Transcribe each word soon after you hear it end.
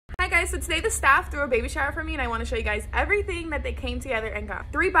guys, so today the staff threw a baby shower for me and I want to show you guys everything that they came together and got.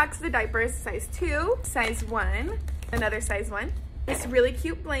 3 boxes of diapers, size 2, size 1, another size 1, this really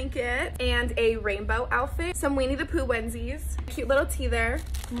cute blanket, and a rainbow outfit, some Winnie the Pooh onesies, cute little tea there,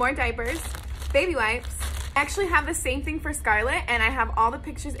 more diapers, baby wipes. I actually have the same thing for Scarlett and I have all the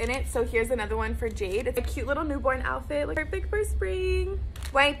pictures in it, so here's another one for Jade. It's a cute little newborn outfit, like perfect for spring.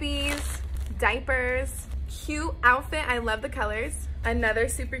 Wipies, diapers, cute outfit, I love the colors. Another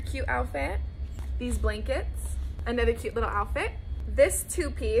super cute outfit, these blankets, another cute little outfit. This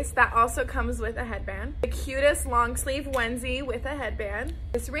 2-piece that also comes with a headband. The cutest long sleeve onesie with a headband.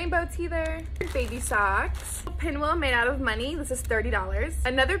 This rainbow tee there. Baby socks. Pinwheel made out of money. This is $30.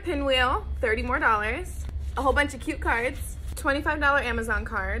 Another pinwheel, $30 more. A whole bunch of cute cards. $25 Amazon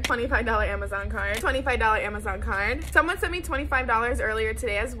card, $25 Amazon card, $25 Amazon card. Someone sent me $25 earlier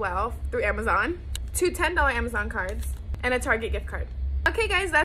today as well through Amazon. 2 $10 Amazon cards and a Target gift card. Okay guys, that's